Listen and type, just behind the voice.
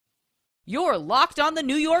You're Locked on the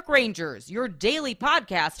New York Rangers, your daily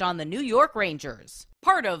podcast on the New York Rangers.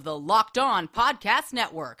 Part of the Locked On Podcast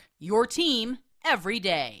Network, your team every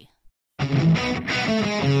day.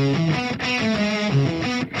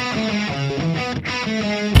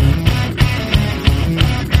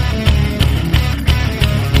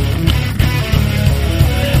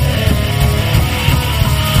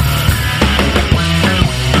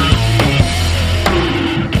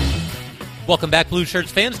 Welcome back, Blue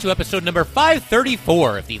Shirts fans, to episode number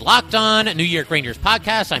 534 of the Locked On New York Rangers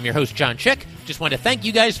podcast. I'm your host, John Chick. Just want to thank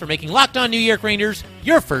you guys for making Locked On New York Rangers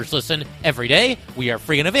your first listen every day. We are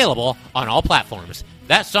free and available on all platforms.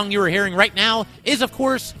 That song you are hearing right now is, of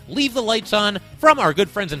course, Leave the Lights On from our good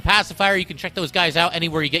friends in Pacifier. You can check those guys out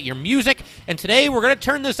anywhere you get your music. And today we're going to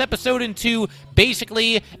turn this episode into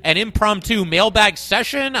basically an impromptu mailbag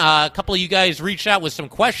session. A couple of you guys reached out with some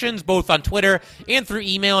questions, both on Twitter and through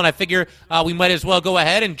email, and I figure we might as well go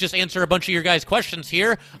ahead and just answer a bunch of your guys' questions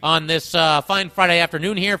here on this fine Friday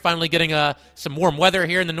afternoon here, finally getting some warm weather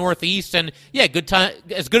here in the Northeast. And yeah, good time,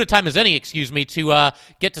 as good a time as any, to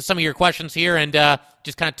get to some of your questions here and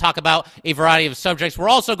just kind of talk about a variety of subjects. We're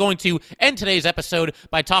also going to end today's episode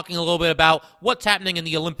by talking a little bit about what's happening in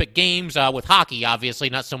the Olympic Games with hockey, obviously,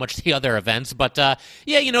 not so much the other events. But,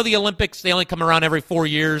 yeah, you know, the Olympics, they only come around every 4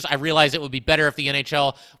 years. I realize it would be better if the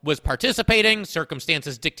NHL was participating.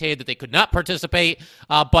 Circumstances dictated that they could not participate.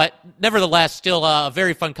 But nevertheless, still a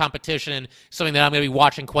very fun competition and something that I'm going to be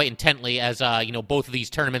watching quite intently as, both of these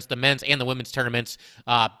tournaments, the men's and the women's tournaments,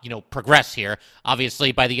 progress here.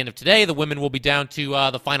 Obviously, by the end of today, the women will be down to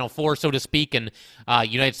the Final Four, so to speak, and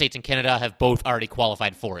United States and Canada have both already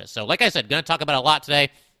qualified for it. So, like I said, going to talk about a lot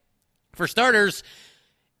today. For starters,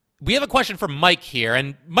 we have a question from Mike here,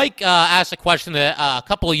 and Mike asked a question that a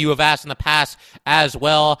couple of you have asked in the past as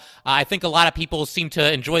well. I think a lot of people seem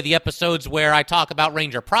to enjoy the episodes where I talk about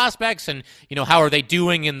Ranger prospects and, how are they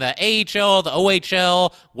doing in the AHL, the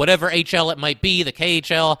OHL, whatever HL it might be, the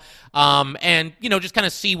KHL, and, just kind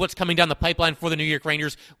of see what's coming down the pipeline for the New York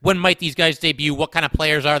Rangers. When might these guys debut? What kind of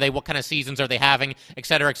players are they? What kind of seasons are they having? Et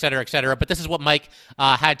cetera, et cetera, et cetera. But this is what Mike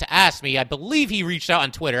had to ask me. I believe he reached out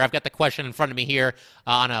on Twitter. I've got the question in front of me here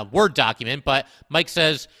on a Word document, but Mike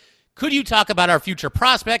says, could you talk about our future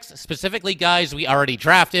prospects, specifically guys we already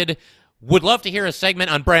drafted? Would love to hear a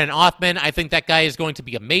segment on Brandon Othmann. I think that guy is going to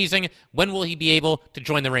be amazing. When will he be able to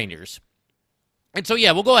join the Rangers? And so,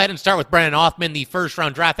 yeah, we'll go ahead and start with Brandon Othmann, the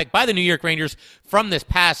first-round draft pick by the New York Rangers from this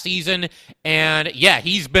past season. And, yeah,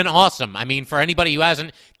 he's been awesome. I mean, for anybody who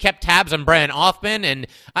hasn't kept tabs on Brandon Othmann, and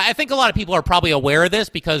I think a lot of people are probably aware of this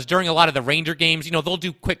because during a lot of the Ranger games, they'll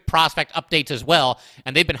do quick prospect updates as well,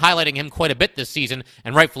 and they've been highlighting him quite a bit this season,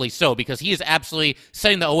 and rightfully so, because he is absolutely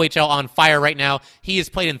setting the OHL on fire right now. He has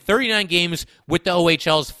played in 39 games with the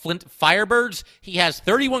OHL's Flint Firebirds. He has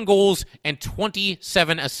 31 goals and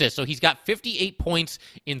 27 assists, so he's got 58 points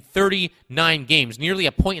in 39 games, nearly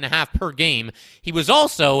a point and a half per game. He was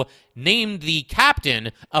also named the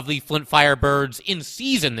captain of the Flint Firebirds in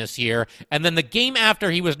season this year, and then the game after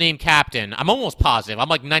he was named captain, I'm almost positive, I'm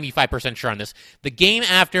like 95% sure on this, the game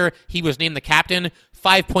after he was named the captain,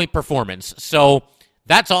 5-point performance. So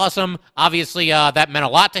that's awesome. Obviously, that meant a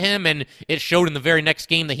lot to him, and it showed in the very next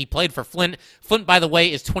game that he played for Flint. Flint, by the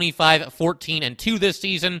way, is 25-14-2 this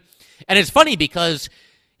season, and it's funny because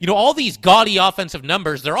all these gaudy offensive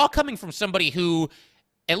numbers, they're all coming from somebody who,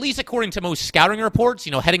 at least according to most scouting reports,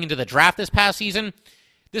 heading into the draft this past season,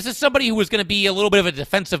 this is somebody who was going to be a little bit of a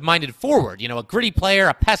defensive-minded forward, a gritty player,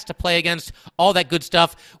 a pest to play against, all that good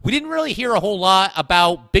stuff. We didn't really hear a whole lot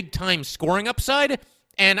about big-time scoring upside,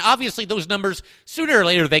 and obviously those numbers, sooner or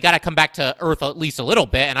later, they got to come back to earth at least a little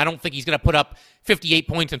bit, and I don't think he's going to put up 58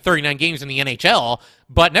 points in 39 games in the NHL,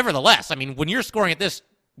 but nevertheless, I mean, when you're scoring at this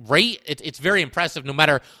rate, it's very impressive no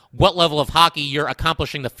matter what level of hockey you're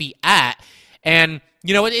accomplishing the feat at. And,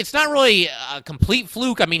 it's not really a complete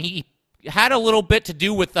fluke. I mean, he had a little bit to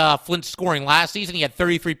do with Flint's scoring last season. He had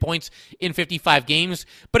 33 points in 55 games.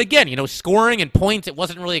 But again, scoring and points, it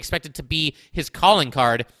wasn't really expected to be his calling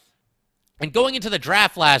card. And going into the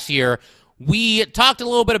draft last year, we talked a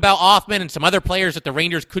little bit about Othmann and some other players that the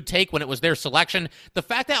Rangers could take when it was their selection. The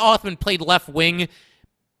fact that Othmann played left wing,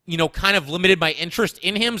 kind of limited my interest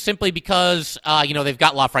in him simply because, they've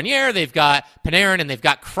got Lafreniere, they've got Panarin, and they've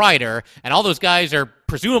got Kreider, and all those guys are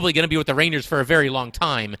presumably going to be with the Rangers for a very long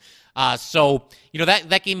time. So,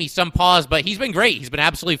 that gave me some pause, but he's been great. He's been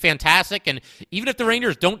absolutely fantastic, and even if the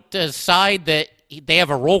Rangers don't decide that they have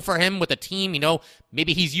a role for him with a team,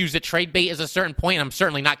 maybe he's used at trade bait as a certain point. I'm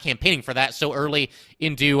certainly not campaigning for that so early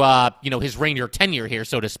into, his Ranger tenure here,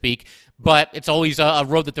 so to speak. But it's always a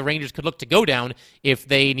road that the Rangers could look to go down if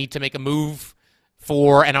they need to make a move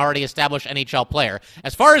for an already established NHL player.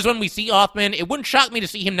 As far as when we see Othmann, it wouldn't shock me to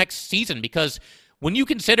see him next season, because when you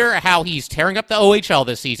consider how he's tearing up the OHL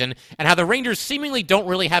this season and how the Rangers seemingly don't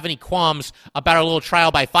really have any qualms about a little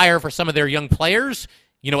trial by fire for some of their young players,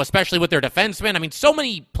 especially with their defensemen. I mean, so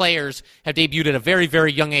many players have debuted at a very,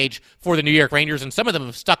 very young age for the New York Rangers, and some of them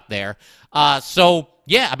have stuck there.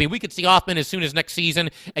 We could see Othmann as soon as next season.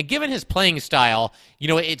 And given his playing style,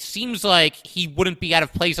 it seems like he wouldn't be out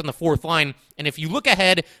of place on the fourth line. And if you look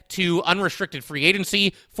ahead to unrestricted free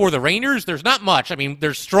agency for the Rangers, there's not much. I mean,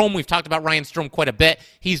 there's Strome. We've talked about Ryan Strome quite a bit.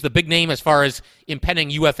 He's the big name as far as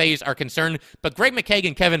impending UFAs are concerned. But Greg McKegg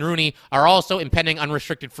and Kevin Rooney are also impending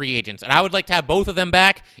unrestricted free agents. And I would like to have both of them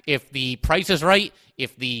back if the price is right,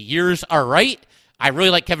 if the years are right. I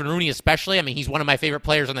really like Kevin Rooney especially. I mean, he's one of my favorite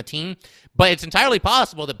players on the team. But it's entirely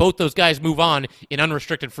possible that both those guys move on in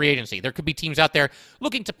unrestricted free agency. There could be teams out there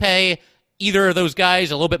looking to pay either of those guys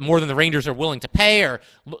a little bit more than the Rangers are willing to pay, or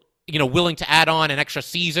willing to add on an extra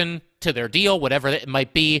season to their deal, whatever it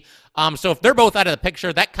might be. So if they're both out of the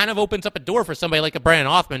picture, that kind of opens up a door for somebody like a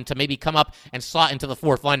Brandon Othmann to maybe come up and slot into the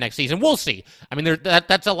fourth line next season. We'll see. I mean,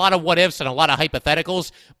 that's a lot of what-ifs and a lot of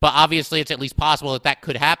hypotheticals, but obviously it's at least possible that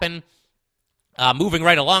could happen. Moving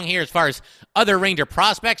right along here, as far as other Ranger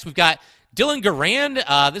prospects, we've got Dylan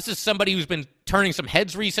Garand. This is somebody who's been turning some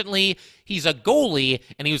heads recently. He's a goalie,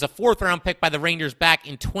 and he was a fourth-round pick by the Rangers back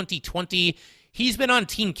in 2020. He's been on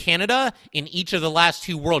Team Canada in each of the last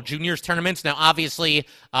two World Juniors tournaments. Now, obviously,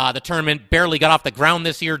 the tournament barely got off the ground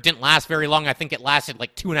this year. Didn't last very long. I think it lasted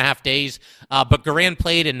like 2.5 days. But Garand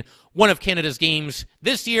played in one of Canada's games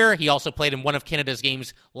this year. He also played in one of Canada's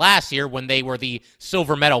games last year when they were the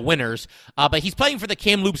silver medal winners. But he's playing for the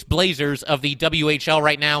Kamloops Blazers of the WHL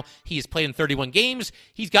right now. He has played in 31 games.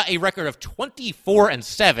 He's got a record of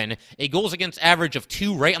 24-7, a goals against average of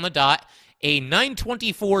 2 right on the dot, a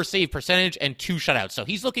 .924 save percentage, and 2 shutouts. So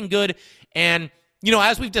he's looking good. And,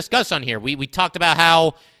 as we've discussed on here, we talked about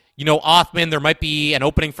how, Othmann, there might be an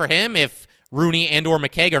opening for him if Rooney and or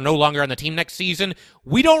McKegg are no longer on the team next season.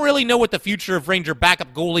 We don't really know what the future of Ranger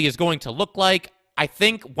backup goalie is going to look like. I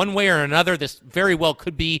think one way or another, this very well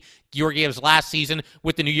could be Georgiev's last season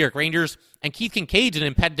with the New York Rangers. And Keith Kincaid's an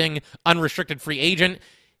impending unrestricted free agent.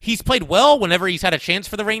 He's played well whenever he's had a chance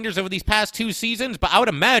for the Rangers over these past 2 seasons, but I would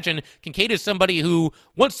imagine Kincaid is somebody who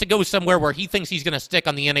wants to go somewhere where he thinks he's going to stick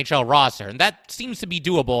on the NHL roster, and that seems to be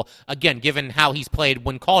doable, again, given how he's played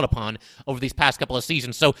when called upon over these past couple of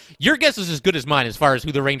seasons. So your guess is as good as mine as far as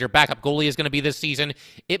who the Ranger backup goalie is going to be this season.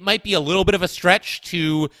 It might be a little bit of a stretch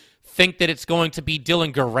to think that it's going to be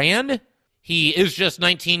Dylan Garand. He is just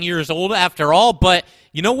 19 years old after all, but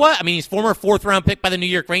you know what? I mean, he's former fourth-round pick by the New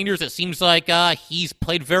York Rangers. It seems like he's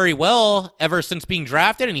played very well ever since being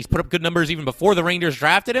drafted, and he's put up good numbers even before the Rangers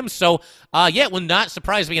drafted him. So, it would not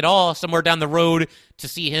surprise me at all somewhere down the road to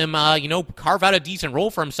see him, carve out a decent role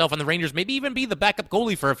for himself on the Rangers, maybe even be the backup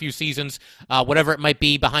goalie for a few seasons, whatever it might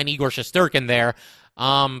be, behind Igor Shesterkin there.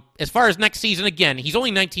 As far as next season, again, he's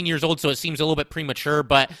only 19 years old, so it seems a little bit premature,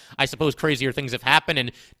 but I suppose crazier things have happened.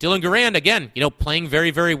 And Dylan Garand, again, playing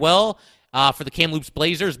very, very well for the Kamloops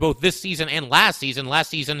Blazers, both this season and last season. Last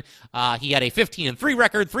season, he had a 15-3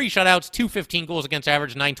 record, 3 shutouts, 215 goals against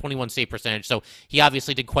average, 921 save percentage. So he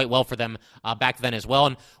obviously did quite well for them back then as well.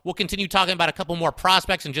 And we'll continue talking about a couple more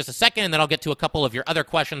prospects in just a second, and then I'll get to a couple of your other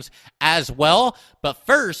questions as well. But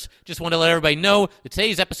first, just want to let everybody know that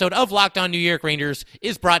today's episode of Locked On New York Rangers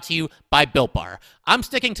is brought to you by Built Bar. I'm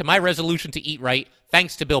sticking to my resolution to eat right,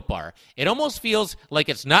 thanks to Built Bar. It almost feels like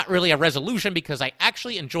it's not really a resolution because I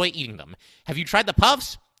actually enjoy eating them. Have you tried the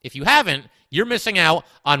Puffs? If you haven't, you're missing out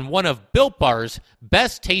on one of Built Bar's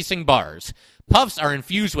best tasting bars. Puffs are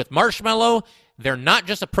infused with marshmallow. They're not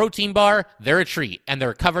just a protein bar, they're a treat, and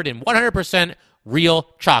they're covered in 100% real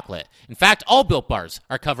chocolate. In fact, all Built Bars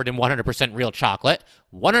are covered in 100% real chocolate.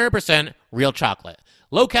 100% real chocolate.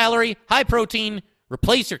 Low calorie, high protein.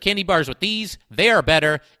 Replace your candy bars with these. They are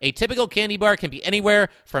better. A typical candy bar can be anywhere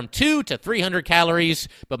from 200 to 300 calories,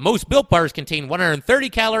 but most Built Bars contain 130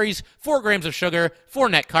 calories, 4 grams of sugar, 4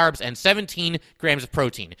 net carbs, and 17 grams of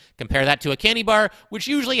protein. Compare that to a candy bar, which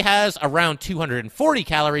usually has around 240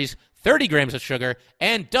 calories, 30 grams of sugar,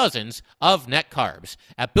 and dozens of net carbs.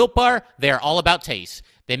 At Built Bar, they are all about taste.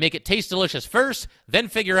 They make it taste delicious first, then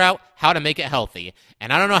figure out how to make it healthy.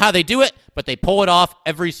 And I don't know how they do it, but they pull it off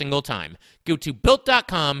every single time. Go to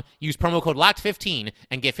Built.com, use promo code LOCKED15,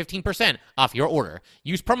 and get 15% off your order.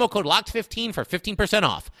 Use promo code LOCKED15 for 15%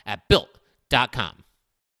 off at Built.com.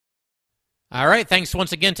 All right, thanks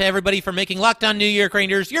once again to everybody for making Locked On New York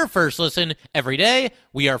Rangers your first listen every day.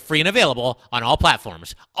 We are free and available on all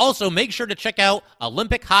platforms. Also, make sure to check out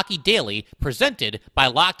Olympic Hockey Daily, presented by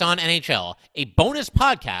Locked On NHL, a bonus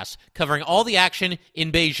podcast covering all the action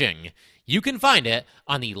in Beijing. You can find it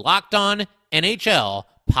on the Locked On NHL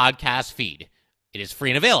podcast feed. It is free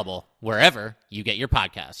and available wherever you get your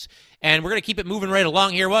podcasts. And we're going to keep it moving right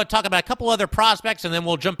along here. We'll talk about a couple other prospects, and then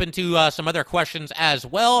we'll jump into some other questions as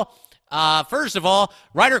well. First of all,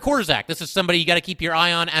 Ryder Korczak. This is somebody you got to keep your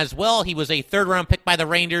eye on as well. He was a third-round pick by the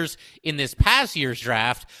Rangers in this past year's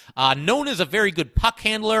draft. Known as a very good puck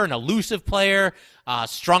handler, an elusive player,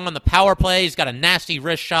 strong on the power play. He's got a nasty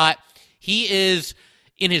wrist shot. He is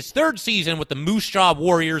in his third season with the Moose Jaw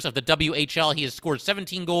Warriors of the WHL. He has scored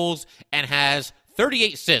 17 goals and has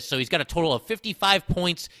 38 assists, so he's got a total of 55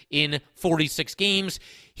 points in 46 games.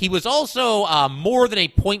 He was also more than a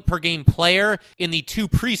point-per-game player in the 2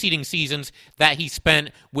 preceding seasons that he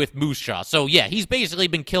spent with Moose Jaw. So, yeah, he's basically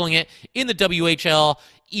been killing it in the WHL,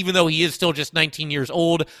 even though he is still just 19 years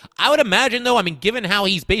old. I would imagine, though, given how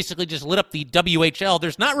he's basically just lit up the WHL,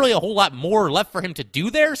 there's not really a whole lot more left for him to do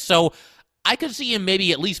there, so I could see him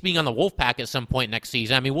maybe at least being on the Wolfpack at some point next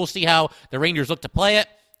season. We'll see how the Rangers look to play it.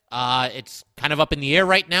 It's kind of up in the air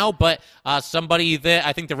right now, but somebody that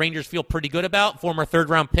I think the Rangers feel pretty good about, former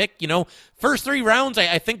third-round pick. First 3 rounds,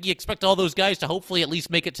 I think you expect all those guys to hopefully at least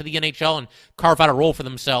make it to the NHL and carve out a role for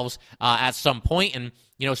themselves at some point. And,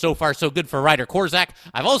 so far so good for Ryder Korczak.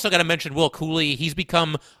 I've also got to mention Will Cuylle. He's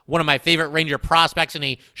become one of my favorite Ranger prospects in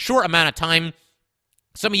a short amount of time.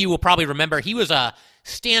 Some of you will probably remember he was a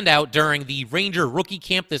standout during the Ranger rookie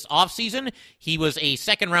camp this offseason. He was a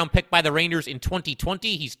second-round pick by the Rangers in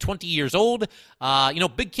 2020. He's 20 years old.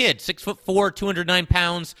 Big kid, 6'4", 209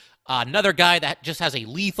 pounds. Another guy that just has a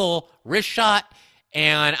lethal wrist shot.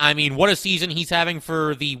 And, what a season he's having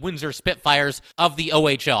for the Windsor Spitfires of the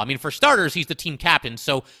OHL. For starters, he's the team captain.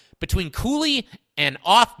 So between Cuylle and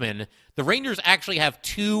Othmann, the Rangers actually have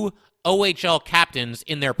 2 OHL captains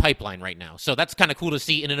in their pipeline right now. So that's kind of cool to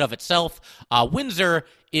see in and of itself. Windsor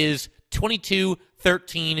is 22,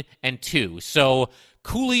 13, and 2. So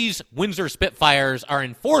Cuylle's Windsor Spitfires are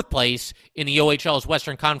in 4th place in the OHL's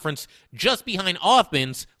Western Conference, just behind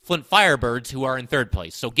Othmann's Flint Firebirds, who are in 3rd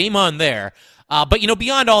place. So game on there. But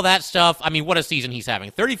beyond all that stuff, what a season he's having.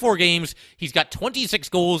 34 games, he's got 26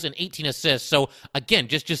 goals and 18 assists. So, again,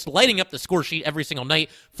 just lighting up the score sheet every single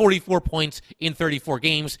night. 44 points in 34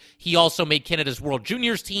 games. He also made Canada's World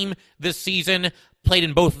Juniors team this season, played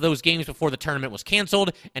in both of those games before the tournament was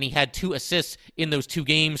canceled, and he had 2 assists in those 2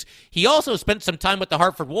 games. He also spent some time with the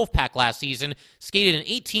Hartford Wolfpack last season, skated in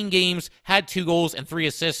 18 games, had 2 goals and 3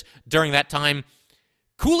 assists during that time.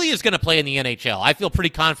 Cuylle is going to play in the NHL. I feel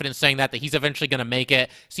pretty confident saying that he's eventually going to make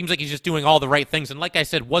it. Seems like he's just doing all the right things. And like I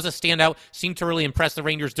said, was a standout, seemed to really impress the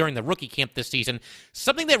Rangers during the rookie camp this season.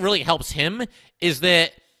 Something that really helps him is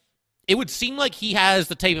that it would seem like he has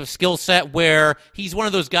the type of skill set where he's one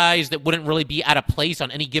of those guys that wouldn't really be out of place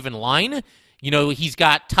on any given line. He's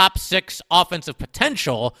got top 6 offensive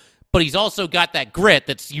potential, but he's also got that grit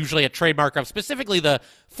that's usually a trademark of specifically the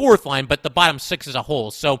 4th line, but the bottom 6 as a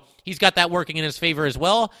whole. So he's got that working in his favor as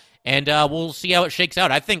well, and we'll see how it shakes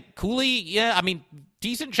out. I think Cuylle,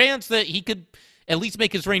 decent chance that he could at least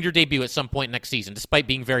make his Ranger debut at some point next season, despite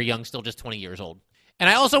being very young, still just 20 years old. And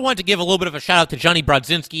I also want to give a little bit of a shout-out to Johnny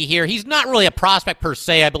Brodzinski here. He's not really a prospect per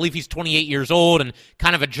se. I believe he's 28 years old and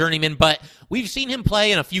kind of a journeyman, but we've seen him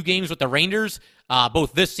play in a few games with the Rangers,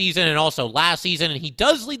 both this season and also last season, and he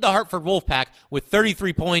does lead the Hartford Wolfpack with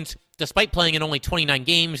 33 points, despite playing in only 29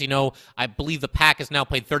 games. I believe the Pack has now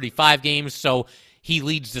played 35 games, so he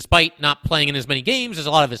leads despite not playing in as many games as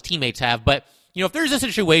a lot of his teammates have. But, if there's a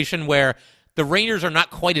situation where the Rangers are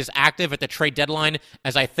not quite as active at the trade deadline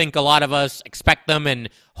as I think a lot of us expect them and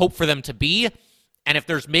hope for them to be, and if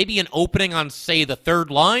there's maybe an opening on, say, the 3rd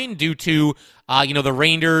line due to, the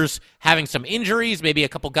Rangers having some injuries, maybe a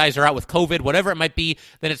couple guys are out with COVID, whatever it might be,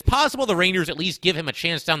 then it's possible the Rangers at least give him a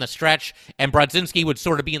chance down the stretch, and Brodzinski would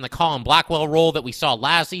sort of be in the Colin Blackwell role that we saw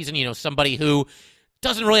last season, somebody who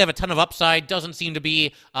doesn't really have a ton of upside, doesn't seem to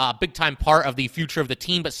be a big-time part of the future of the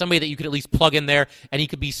team, but somebody that you could at least plug in there, and he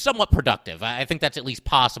could be somewhat productive. I think that's at least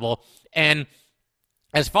possible. And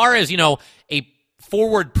as far as, a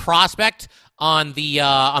forward prospect on the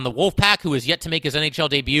Wolfpack who is yet to make his NHL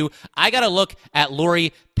debut, I got to look at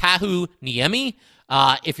Lauri Pahuniemi.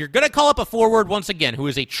 If you're going to call up a forward, once again, who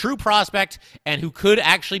is a true prospect and who could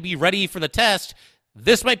actually be ready for the test,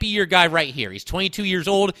 this might be your guy right here. He's 22 years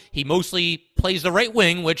old. He mostly plays the right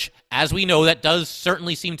wing, which, as we know, that does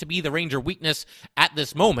certainly seem to be the Ranger weakness at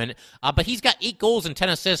this moment. But he's got 8 goals and 10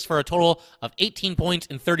 assists for a total of 18 points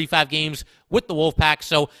in 35 games with the Wolfpack.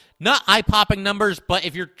 So not eye-popping numbers, but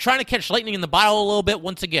if you're trying to catch lightning in the bottle a little bit,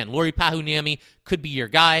 once again, Lauri Pahuniemi could be your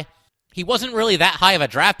guy. He wasn't really that high of a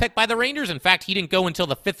draft pick by the Rangers. In fact, he didn't go until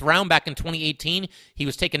the 5th round back in 2018. He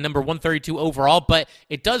was taken number 132 overall, but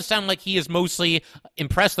it does sound like he has mostly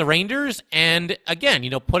impressed the Rangers. And again,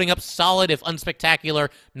 putting up solid, if unspectacular,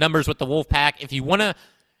 numbers with the Wolfpack. If you want to,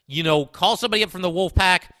 call somebody up from the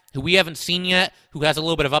Wolfpack who we haven't seen yet, who has a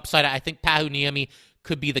little bit of upside, I think Pahuniemi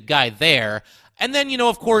could be the guy there. And then,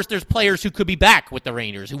 of course, there's players who could be back with the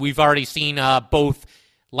Rangers, who we've already seen both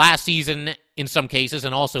last season in some cases,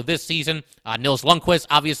 and also this season. Nils Lundkvist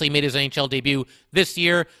obviously made his NHL debut this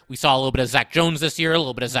year. We saw a little bit of Zach Jones this year, a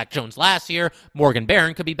little bit of Zach Jones last year. Morgan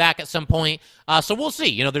Barron could be back at some point. So we'll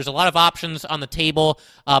see. There's a lot of options on the table,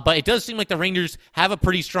 but it does seem like the Rangers have a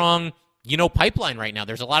pretty strong, pipeline right now.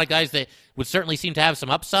 There's a lot of guys that would certainly seem to have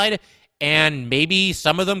some upside, and maybe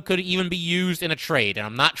some of them could even be used in a trade. And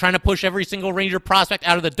I'm not trying to push every single Ranger prospect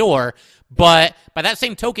out of the door, but by that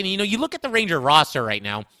same token, you look at the Ranger roster right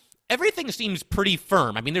now, everything seems pretty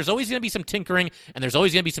firm. I mean, there's always going to be some tinkering, and there's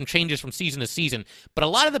always going to be some changes from season to season, but a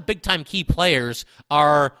lot of the big-time key players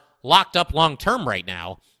are locked up long-term right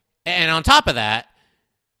now. And on top of that,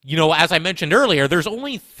 as I mentioned earlier, there's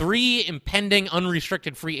only 3 impending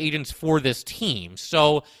unrestricted free agents for this team.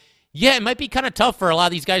 So, yeah, it might be kind of tough for a lot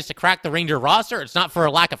of these guys to crack the Ranger roster. It's not for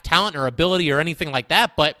a lack of talent or ability or anything like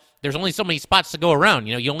that, but there's only so many spots to go around.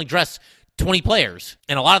 You only dress 20 players,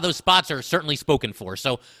 and a lot of those spots are certainly spoken for.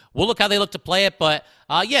 So we'll look how they look to play it, but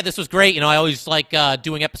yeah, this was great. I always like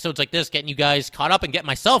doing episodes like this, getting you guys caught up and getting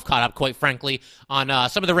myself caught up, quite frankly, on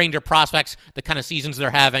some of the Ranger prospects, the kind of seasons they're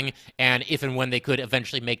having, and if and when they could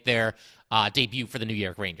eventually make their debut for the New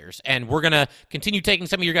York Rangers. And we're going to continue taking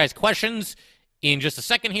some of your guys' questions in just a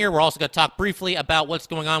second here. We're also going to talk briefly about what's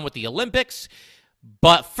going on with the Olympics.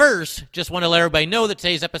 But first, just want to let everybody know that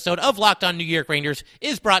today's episode of Locked On New York Rangers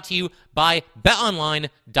is brought to you by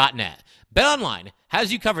BetOnline.net. BetOnline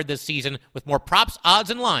has you covered this season with more props,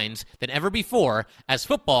 odds, and lines than ever before as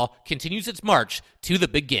football continues its march to the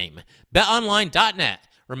big game. BetOnline.net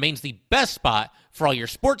remains the best spot for all your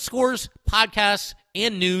sports scores, podcasts,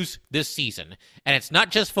 and news this season. And it's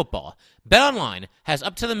not just football. BetOnline has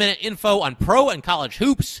up-to-the-minute info on pro and college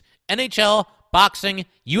hoops, NHL, boxing,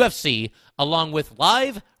 UFC, along with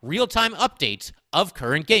live, real-time updates of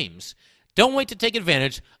current games. Don't wait to take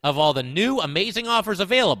advantage of all the new, amazing offers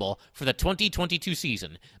available for the 2022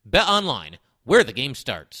 season. Bet online, where the game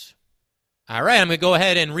starts. All right, I'm going to go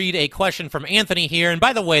ahead and read a question from Anthony here. And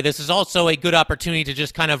by the way, this is also a good opportunity to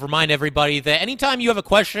just kind of remind everybody that anytime you have a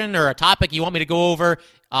question or a topic you want me to go over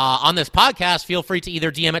on this podcast, feel free to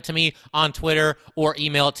either DM it to me on Twitter or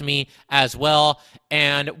email it to me as well.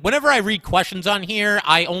 And whenever I read questions on here,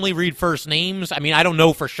 I only read first names. I mean, I don't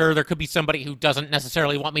know for sure. There could be somebody who doesn't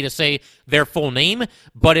necessarily want me to say their full name.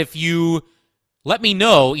 But if you let me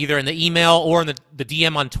know, either in the email or in the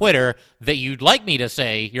DM on Twitter, that you'd like me to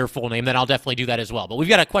say your full name, then I'll definitely do that as well. But we've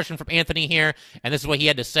got a question from Anthony here, and this is what he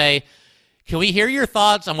had to say. Can we hear your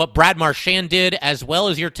thoughts on what Brad Marchand did, as well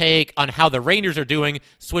as your take on how the Rangers are doing,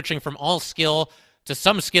 switching from all skill,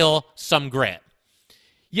 some grit?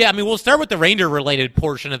 Yeah, I mean, we'll start with the Ranger-related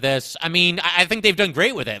portion of this. I mean, I think they've done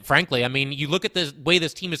great with it, frankly. I mean, you look at the way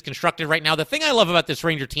this team is constructed right now. The thing I love about this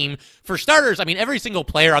Ranger team, for starters, I mean, every single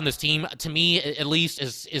player on this team, to me at least,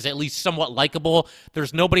 is at least somewhat likable.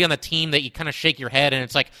 There's nobody on the team that you kind of shake your head and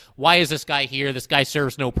it's like, why is this guy here? This guy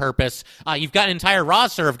serves no purpose. You've got an entire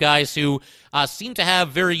roster of guys who seem to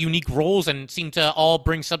have very unique roles and seem to all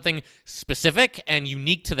bring something specific and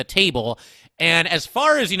unique to the table. And as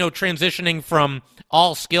far as, transitioning from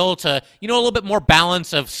all skill to, a little bit more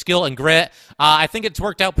balance of skill and grit, I think it's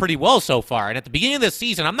worked out pretty well so far. And at the beginning of this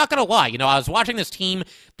season, I'm not going to lie, I was watching this team.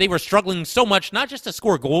 They were struggling so much, not just to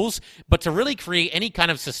score goals, but to really create any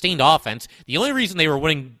kind of sustained offense. The only reason they were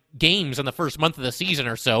winning games in the first month of the season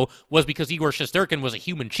or so was because Igor Shesterkin was a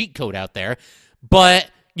human cheat code out there.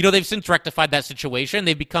 But they've since rectified that situation.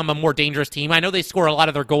 They've become a more dangerous team. I know they score a lot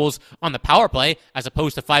of their goals on the power play as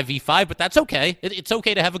opposed to 5v5, but that's okay. It's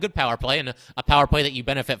okay to have a good power play and a power play that you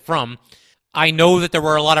benefit from. I know that there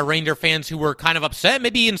were a lot of Ranger fans who were kind of upset,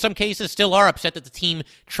 maybe in some cases still are upset, that the team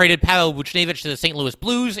traded Pavel Buchnevich to the St. Louis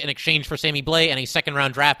Blues in exchange for Sammy Blais and a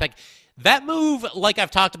second-round draft pick. That move, like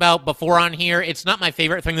I've talked about before on here, it's not my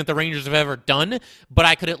favorite thing that the Rangers have ever done, but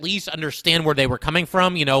I could at least understand where they were coming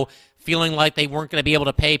from. feeling like they weren't going to be able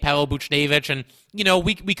to pay Pavel Buchnevich. And,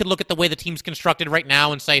 we could look at the way the team's constructed right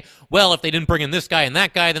now and say, well, if they didn't bring in this guy and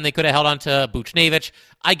that guy, then they could have held on to Buchnevich.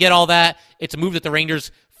 I get all that. It's a move that the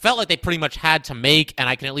Rangers felt like they pretty much had to make, and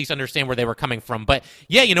I can at least understand where they were coming from. But,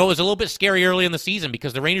 yeah, it was a little bit scary early in the season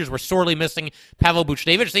because the Rangers were sorely missing Pavel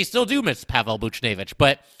Buchnevich. They still do miss Pavel Buchnevich,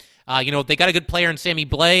 but they got a good player in Sammy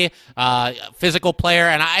Blais, physical player,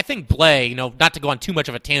 and I think Blais, not to go on too much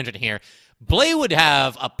of a tangent here, Blais would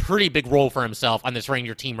have a pretty big role for himself on this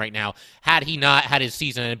Ranger team right now had he not had his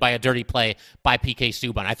season ended by a dirty play by PK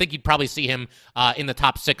Subban. I think you'd probably see him in the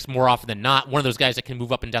top 6 more often than not, one of those guys that can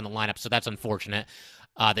move up and down the lineup, so that's unfortunate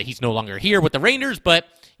that he's no longer here with the Rangers. But,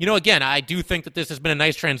 again, I do think that this has been a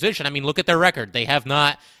nice transition. I mean, look at their record. They have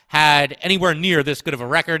not had anywhere near this good of a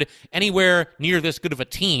record, anywhere near this good of a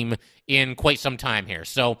team in quite some time here.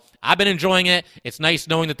 So I've been enjoying it. It's nice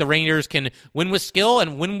knowing that the Rangers can win with skill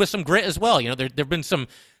and win with some grit as well. There have been some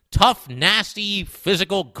tough, nasty,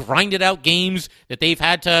 physical, grinded-out games that they've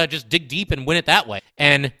had to just dig deep and win it that way.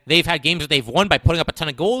 And they've had games that they've won by putting up a ton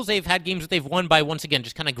of goals. They've had games that they've won by, once again,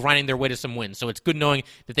 just kind of grinding their way to some wins. So it's good knowing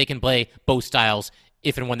that they can play both styles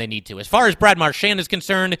if and when they need to. As far as Brad Marchand is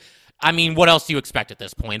concerned, I mean, what else do you expect at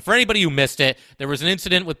this point? For anybody who missed it, there was an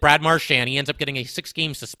incident with Brad Marchand. He ends up getting a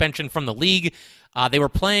 6-game suspension from the league. They were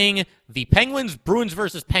playing the Penguins, Bruins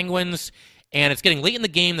versus Penguins, and it's getting late in the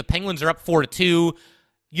game. The Penguins are up 4-2.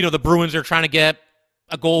 The Bruins are trying to get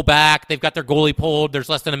a goal back. They've got their goalie pulled. There's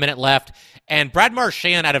less than a minute left. And Brad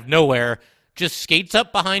Marchand, out of nowhere, just skates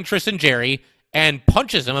up behind Tristan Jarry and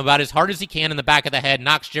punches him about as hard as he can in the back of the head,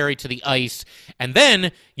 knocks Jarry to the ice. And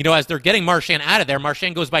then, as they're getting Marchand out of there,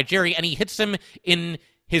 Marchand goes by Jarry, and he hits him in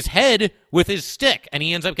his head with his stick, and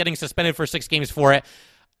he ends up getting suspended for 6 games for it.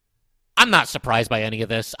 I'm not surprised by any of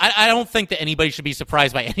this. I don't think that anybody should be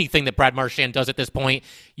surprised by anything that Brad Marchand does at this point.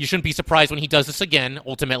 You shouldn't be surprised when he does this again,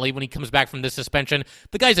 ultimately, when he comes back from this suspension.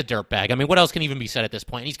 The guy's a dirtbag. I mean, what else can even be said at this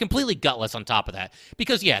point? And he's completely gutless on top of that.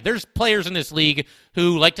 Because, yeah, there's players in this league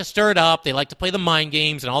who like to stir it up. They like to play the mind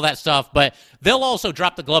games and all that stuff. But they'll also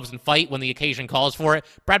drop the gloves and fight when the occasion calls for it.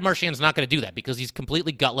 Brad Marchand's not going to do that because he's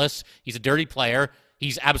completely gutless. He's a dirty player.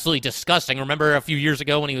 He's absolutely disgusting. Remember a few years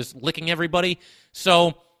ago when he was licking everybody?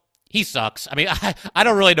 So he sucks. I mean, I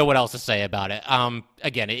don't really know what else to say about it.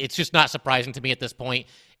 Again, it's just not surprising to me at this point,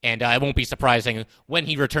 and it won't be surprising when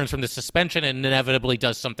he returns from the suspension and inevitably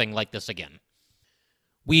does something like this again.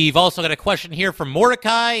 We've also got a question here from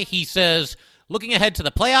Mordecai. He says, looking ahead to the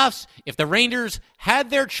playoffs, if the Rangers had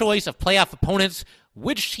their choice of playoff opponents,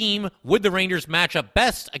 which team would the Rangers match up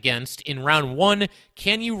best against in round 1?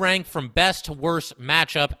 Can you rank from best to worst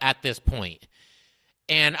matchup at this point?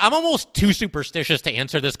 And I'm almost too superstitious to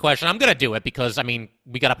answer this question. I'm going to do it because, I mean,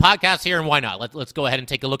 we got a podcast here, and why not? Let's go ahead and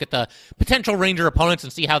take a look at the potential Ranger opponents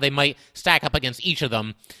and see how they might stack up against each of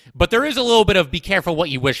them. But there is a little bit of be careful what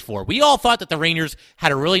you wish for. We all thought that the Rangers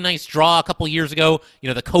had a really nice draw a couple years ago.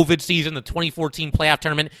 The COVID season, the 2014 playoff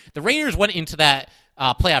tournament. The Rangers went into that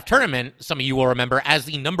playoff tournament, some of you will remember, as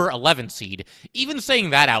the number 11 seed. Even saying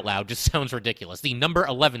that out loud just sounds ridiculous. The number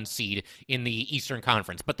 11 seed in the Eastern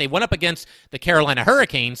Conference. But they went up against the Carolina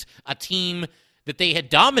Hurricanes, a team that they had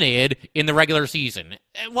dominated in the regular season.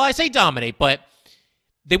 Well, I say dominate, but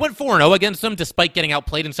they went 4-0 against them despite getting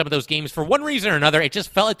outplayed in some of those games. For one reason or another, it just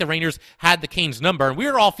felt like the Rangers had the Canes' number, and we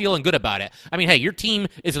were all feeling good about it. I mean, hey, your team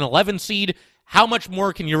is an 11 seed. How much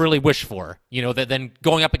more can you really wish for, than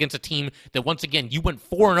going up against a team that, once again, you went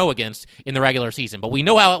 4-0 against in the regular season? But we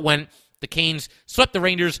know how it went. The Canes swept the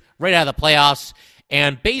Rangers right out of the playoffs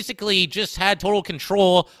and basically just had total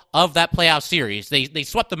control of that playoff series. They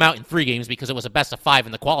swept them out in 3 games because it was a best-of-5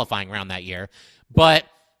 in the qualifying round that year. But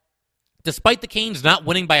despite the Canes not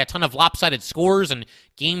winning by a ton of lopsided scores and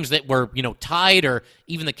games that were, tied, or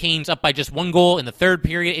even the Canes up by just 1 goal in the third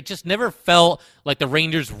period, it just never felt like the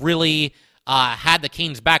Rangers really had the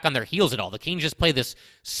Canes back on their heels at all. The Canes just play this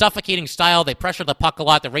suffocating style. They pressure the puck a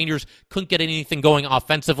lot. The Rangers couldn't get anything going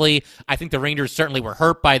offensively. I think the Rangers certainly were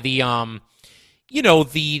hurt by the long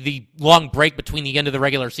break between the end of the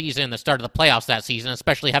regular season and the start of the playoffs that season,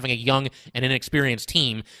 especially having a young and inexperienced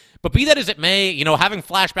team. But be that as it may, having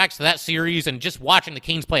flashbacks to that series and just watching the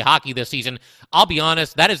Canes play hockey this season, I'll be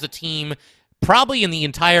honest, that is the team probably in the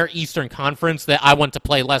entire Eastern Conference that I want to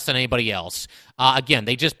play less than anybody else. Again,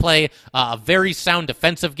 they just play a very sound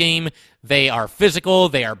defensive game. They are physical.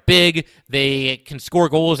 They are big. They can score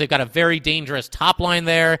goals. They've got a very dangerous top line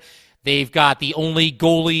there. They've got the only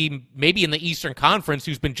goalie, maybe in the Eastern Conference,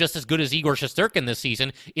 who's been just as good as Igor Shesterkin this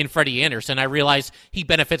season in Freddie Anderson. I realize he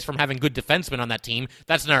benefits from having good defensemen on that team.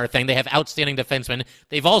 That's another thing. They have outstanding defensemen.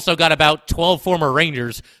 They've also got about 12 former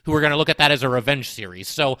Rangers who are going to look at that as a revenge series.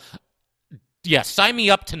 So yeah, sign me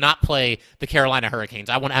up to not play the Carolina Hurricanes.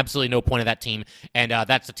 I want absolutely no point of that team, and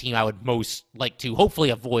that's the team I would most like to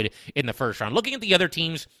hopefully avoid in the first round. Looking at the other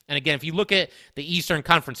teams, and again, if you look at the Eastern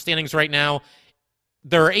Conference standings right now,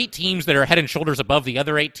 there are 8 teams that are head and shoulders above the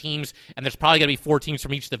other 8 teams, and there's probably going to be 4 teams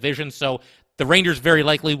from each division, so the Rangers very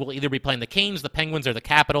likely will either be playing the Canes, the Penguins, or the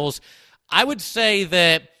Capitals. I would say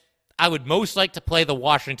that I would most like to play the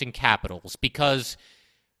Washington Capitals because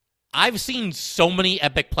I've seen so many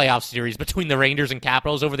epic playoff series between the Rangers and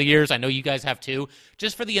Capitals over the years. I know you guys have too.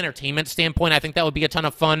 Just for the entertainment standpoint, I think that would be a ton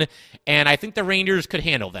of fun, and I think the Rangers could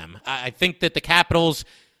handle them. I think that the Capitals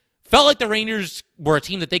felt like the Rangers were a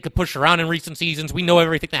team that they could push around in recent seasons. We know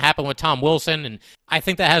everything that happened with Tom Wilson, and I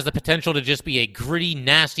think that has the potential to just be a gritty,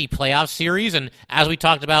 nasty playoff series. And as we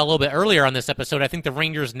talked about a little bit earlier on this episode, I think the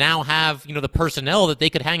Rangers now have, the personnel that they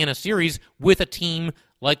could hang in a series with a team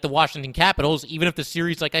like the Washington Capitals, even if the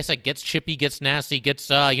series, like I said, gets chippy, gets nasty, gets,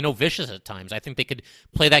 vicious at times. I think they could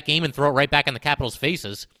play that game and throw it right back in the Capitals'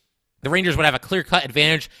 faces. The Rangers would have a clear-cut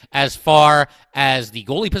advantage as far as the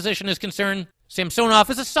goalie position is concerned. Samsonov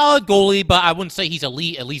is a solid goalie, but I wouldn't say he's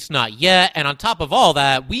elite, at least not yet. And on top of all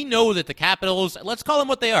that, we know that the Capitals, let's call them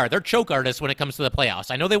what they are. They're choke artists when it comes to the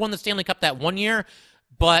playoffs. I know they won the Stanley Cup that one year,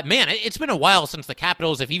 but man, it's been a while since the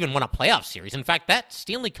Capitals have even won a playoff series. In fact, that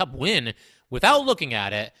Stanley Cup win, without looking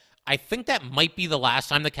at it, I think that might be the last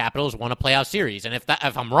time the Capitals won a playoff series. And if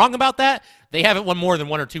I'm wrong about that, they haven't won more than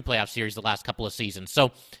 1 or 2 playoff series the last couple of seasons.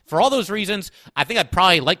 So for all those reasons, I think I'd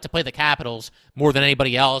probably like to play the Capitals more than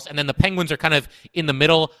anybody else. And then the Penguins are kind of in the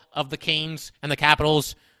middle of the Canes and the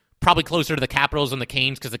Capitals, probably closer to the Capitals than the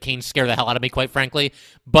Canes because the Canes scare the hell out of me, quite frankly.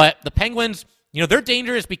 But the Penguins, they're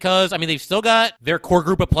dangerous because, they've still got their core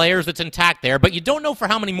group of players that's intact there, but you don't know for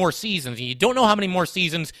how many more seasons. You don't know how many more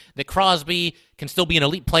seasons that Crosby can still be an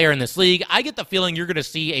elite player in this league. I get the feeling you're going to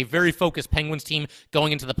see a very focused Penguins team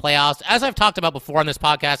going into the playoffs. As I've talked about before on this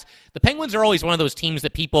podcast, the Penguins are always one of those teams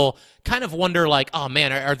that people kind of wonder, like, oh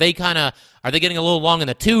man, are they getting a little long in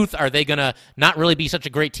the tooth? Are they going to not really be such a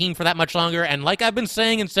great team for that much longer? And like I've been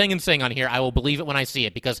saying on here, I will believe it when I see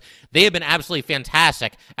it because they have been absolutely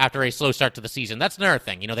fantastic after a slow start to the season. That's another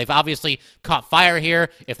thing. They've obviously caught fire here.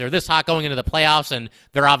 If they're this hot going into the playoffs, and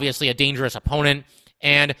they're obviously a dangerous opponent.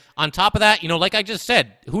 And on top of that, like I just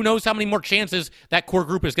said, who knows how many more chances that core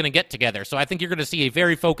group is going to get together. So I think you're going to see a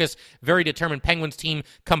very focused, very determined Penguins team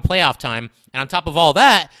come playoff time. And on top of all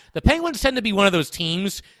that, the Penguins tend to be one of those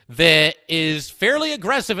teams that is fairly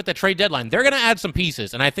aggressive at the trade deadline. They're going to add some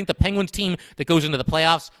pieces. And I think the Penguins team that goes into the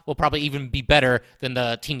playoffs will probably even be better than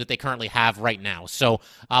the team that they currently have right now. So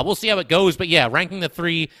we'll see how it goes. But yeah, ranking the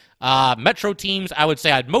 3 Metro teams, I would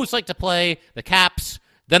say I'd most like to play the Caps,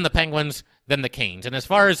 then the Penguins, than the Canes. And as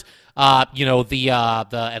far as the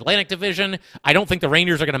Atlantic Division, I don't think the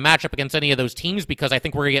Rangers are going to match up against any of those teams because I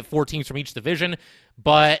think we're going to get 4 teams from each division.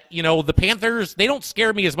 But the Panthers, they don't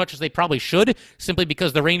scare me as much as they probably should, simply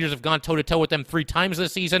because the Rangers have gone toe-to-toe with them 3 times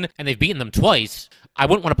this season, and they've beaten them twice. I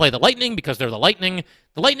wouldn't want to play the Lightning because they're the Lightning.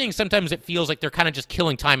 The Lightning, sometimes it feels like they're kind of just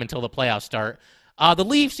killing time until the playoffs start. The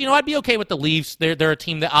Leafs, I'd be okay with the Leafs. They're a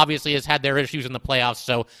team that obviously has had their issues in the playoffs,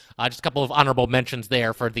 so just a couple of honorable mentions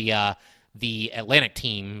there for the Atlantic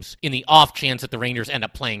teams in the off chance that the Rangers end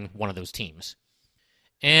up playing one of those teams.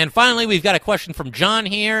 And finally, we've got a question from John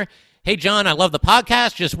here. Hey, John, I love the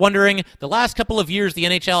podcast. Just wondering, the last couple of years, the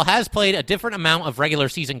NHL has played a different amount of regular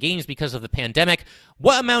season games because of the pandemic.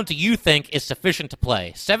 What amount do you think is sufficient to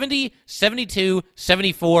play? 70, 72,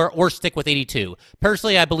 74, or stick with 82?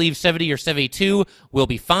 Personally, I believe 70 or 72 will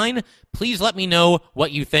be fine. Please let me know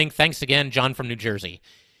what you think. Thanks again, John from New Jersey.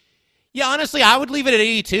 Yeah, honestly, I would leave it at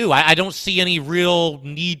 82. I don't see any real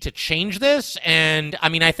need to change this. And,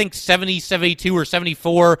 I think 70, 72, or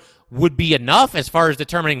 74 would be enough as far as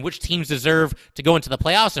determining which teams deserve to go into the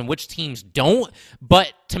playoffs and which teams don't.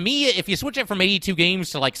 But to me, if you switch it from 82 games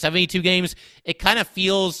to 72 games, it kind of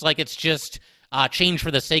feels like it's just change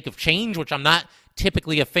for the sake of change, which I'm not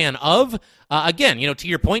typically a fan of. Again, to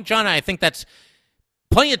your point, John, I think that's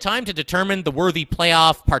plenty of time to determine the worthy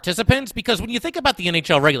playoff participants, because when you think about the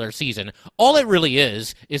NHL regular season, all it really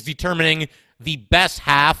is determining the best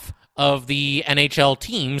half of the NHL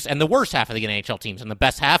teams and the worst half of the NHL teams. And the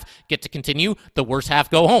best half get to continue, the worst half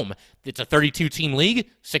go home. It's a 32-team league.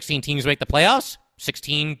 16 teams make the playoffs.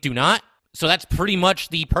 16 do not. So that's pretty much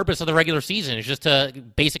the purpose of the regular season, is just to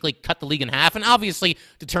basically cut the league in half and obviously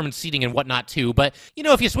determine seeding and whatnot too. But,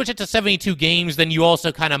 if you switch it to 72 games, then you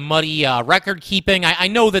also kind of muddy record keeping. I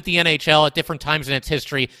know that the NHL at different times in its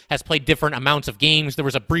history has played different amounts of games. There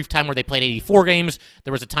was a brief time where they played 84 games.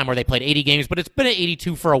 There was a time where they played 80 games, but it's been at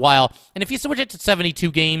 82 for a while. And if you switch it to 72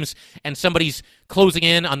 games and somebody's closing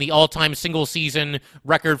in on the all-time single-season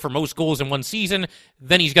record for most goals in one season,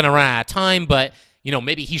 then he's going to run out of time. But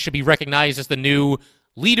maybe he should be recognized as the new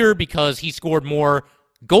leader because he scored more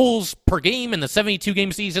goals per game in the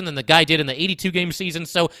 72-game season than the guy did in the 82-game season.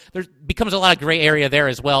 So there becomes a lot of gray area there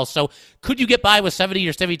as well. So could you get by with 70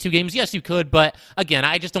 or 72 games? Yes, you could. But again,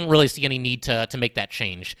 I just don't really see any need to make that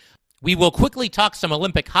change. We will quickly talk some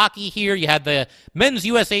Olympic hockey here. You had the men's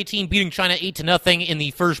USA team beating China 8-0 in the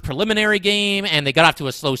first preliminary game, and they got off to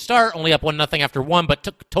a slow start, only up 1-0 after one, but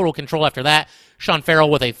took total control after that. Sean Farrell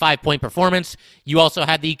with a 5-point performance. You also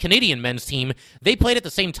had the Canadian men's team. They played at the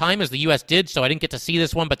same time as the U.S. did, so I didn't get to see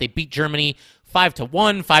this one, but they beat Germany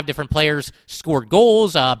 5-1. 5 different players scored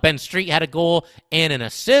goals. Ben Street had a goal and an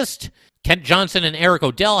assist. Kent Johnson and Eric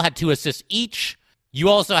Odell had 2 assists each. You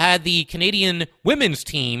also had the Canadian women's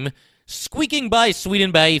team squeaking by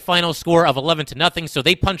Sweden by a final score of 11-0. So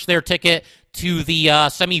they punched their ticket to the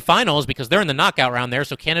semifinals because they're in the knockout round there.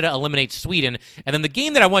 So Canada eliminates Sweden. And then the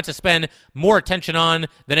game that I want to spend more attention on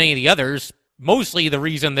than any of the others, mostly the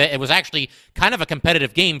reason that it was actually kind of a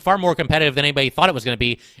competitive game, far more competitive than anybody thought it was going to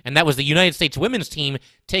be, and that was the United States women's team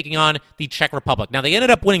taking on the Czech Republic. Now, they ended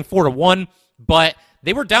up winning 4-1, but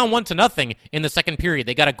they were down 1-0 in the second period.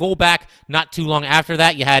 They got a goal back not too long after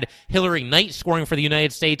that. You had Hillary Knight scoring for the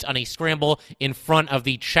United States on a scramble in front of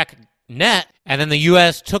the Czech net. And then the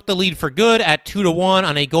U.S. took the lead for good at 2-1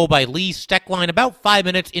 on a goal by Lee Steckline about 5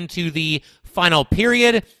 minutes into the final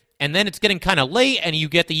period. And then it's getting kind of late, and you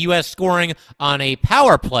get the U.S. scoring on a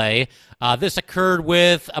power play. This occurred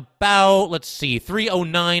with about,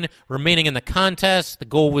 3:09 remaining in the contest. The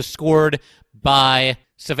goal was scored by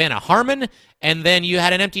Savannah Harmon, and then you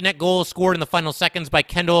had an empty net goal scored in the final seconds by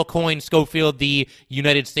Kendall Coyne Schofield, the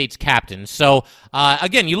United States captain. So,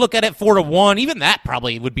 again, you look at it 4-1, even that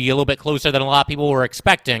probably would be a little bit closer than a lot of people were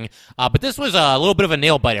expecting, but this was a little bit of a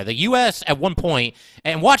nail-biter. The U.S. at one point,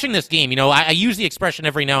 and watching this game, I use the expression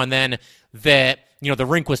every now and then that, the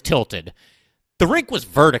rink was tilted. The rink was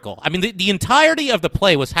vertical. I mean, the entirety of the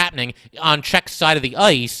play was happening on Czech's side of the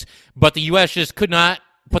ice, but the U.S. just could not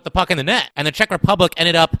put the puck in the net, and the Czech Republic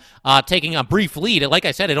ended up taking a brief lead. Like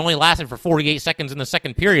I said, it only lasted for 48 seconds in the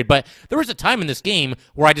second period, but there was a time in this game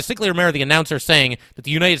where I distinctly remember the announcer saying that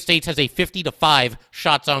the United States has a 50-5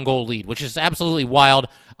 shots on goal lead, which is absolutely wild.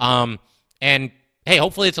 And hey,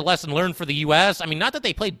 hopefully it's a lesson learned for the U.S. I mean, not that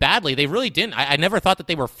they played badly. They really didn't. I never thought that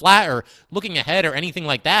they were flat or looking ahead or anything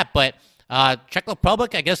like that, but Czech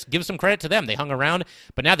Republic, I guess, give some credit to them. They hung around,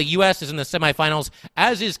 but now the U.S. is in the semifinals,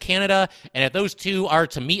 as is Canada, and if those two are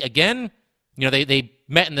to meet again, they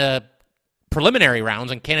met in the preliminary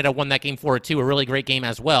rounds, and Canada won that game 4-2, a really great game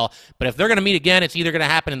as well. But if they're going to meet again, it's either going to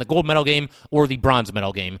happen in the gold medal game or the bronze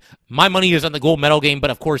medal game. My money is on the gold medal game,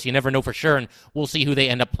 but of course, you never know for sure, and we'll see who they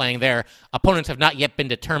end up playing there. Opponents have not yet been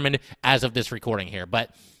determined as of this recording here,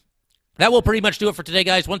 but that will pretty much do it for today,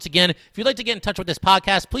 guys. Once again, if you'd like to get in touch with this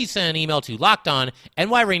podcast, please send an email to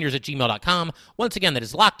LockedOnNYRangers@gmail.com. Once again, that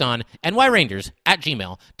is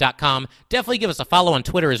LockedOnNYRangers@gmail.com. Definitely give us a follow on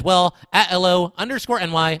Twitter as well,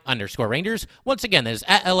 @LO_NY_Rangers. Once again, that is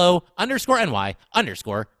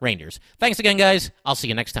 @LO_NY_Rangers. Thanks again, guys. I'll see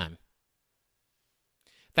you next time.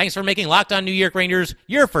 Thanks for making Locked On New York Rangers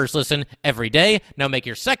your first listen every day. Now make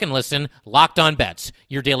your second listen Locked On Bets,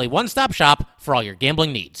 your daily one-stop shop for all your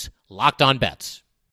gambling needs. Locked On Bets.